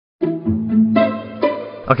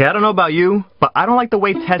Okay, I don't know about you, but I don't like the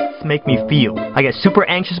way tests make me feel. I get super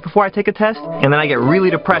anxious before I take a test, and then I get really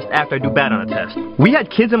depressed after I do bad on a test. We had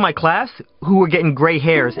kids in my class who were getting gray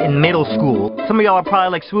hairs in middle school. Some of y'all are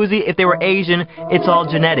probably like, Swoozy, if they were Asian, it's all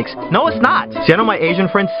genetics. No, it's not. See, I know my Asian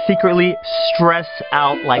friends secretly stress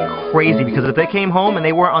out like crazy because if they came home and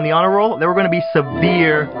they weren't on the honor roll, there were going to be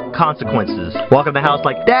severe consequences. Walk in the house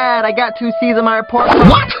like, Dad, I got 2 C's on my report card.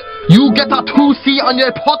 What? You get a 2C on your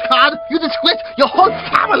report card? You disgrace your whole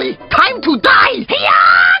family! Time to die!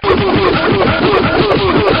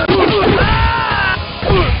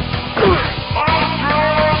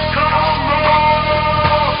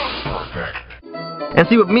 And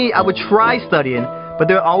see, with me, I would try studying, but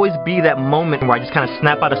there would always be that moment where I just kind of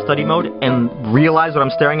snap out of study mode and realize what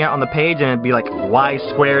I'm staring at on the page, and it'd be like y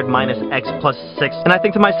squared minus x plus 6. And I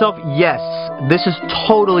think to myself, yes, this is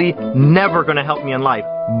totally never going to help me in life.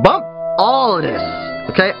 Bump all of this,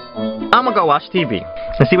 okay? I'm gonna go watch TV.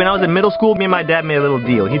 And see, when I was in middle school, me and my dad made a little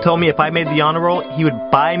deal. He told me if I made the honor roll, he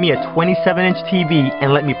would buy me a 27-inch TV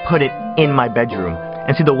and let me put it in my bedroom.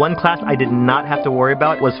 And see, the one class I did not have to worry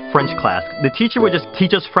about was French class. The teacher would just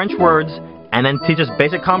teach us French words and then teach us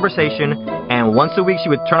basic conversation, and once a week she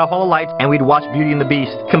would turn off all the lights and we'd watch Beauty and the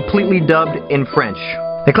Beast, completely dubbed in French.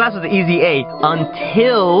 The class was the easy A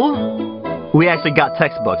until we actually got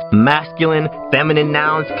textbooks. Masculine, feminine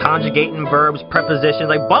nouns, conjugating verbs, prepositions,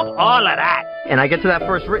 like bump all of that. And I get to that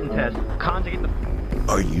first written test, conjugate the...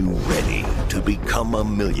 Are you ready to become a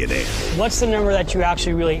millionaire? What's the number that you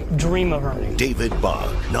actually really dream of earning? David Bach,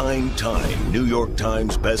 9-time New York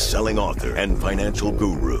Times best-selling author and financial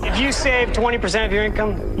guru. If you save 20% of your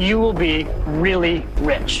income, you will be really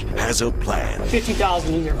rich. Has a plan. $50,000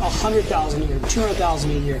 a year, $100,000 a year, $200,000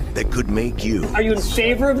 a year. That could make you... Are you in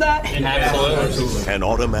favor of that? Absolutely. An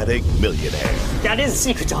automatic millionaire. That is the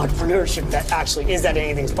secret to entrepreneurship, that actually is that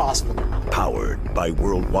anything's possible. Powered by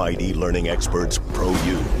worldwide e-learning experts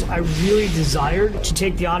ProU. I really desired to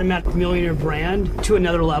take the Automatic Millionaire brand to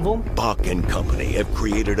another level. Bach and Company have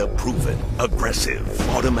created a proven, aggressive,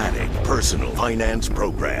 automatic, personal finance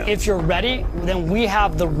program. If you're ready, then we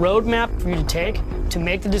have the roadmap for you to take to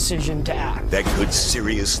make the decision to act. That could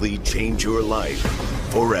seriously change your life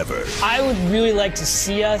forever. I would really like to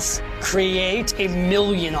see us create 1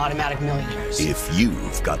 million automatic millionaires. If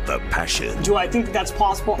you've got the passion. Do I think that that's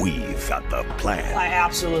possible? We've got the plan. I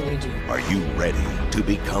absolutely do. Are you ready to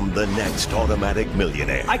become the next automatic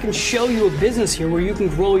millionaire? I can show you a business here where you can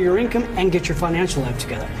grow your income and get your financial life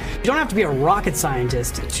together. You don't have to be a rocket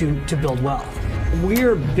scientist to build wealth.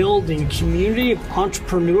 We're building community of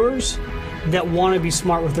entrepreneurs that want to be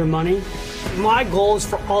smart with their money. My goal is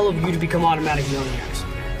for all of you to become automatic millionaires.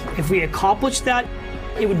 If we accomplish that,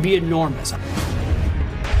 it would be enormous.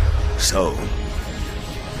 So,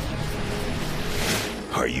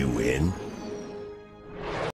 are you in?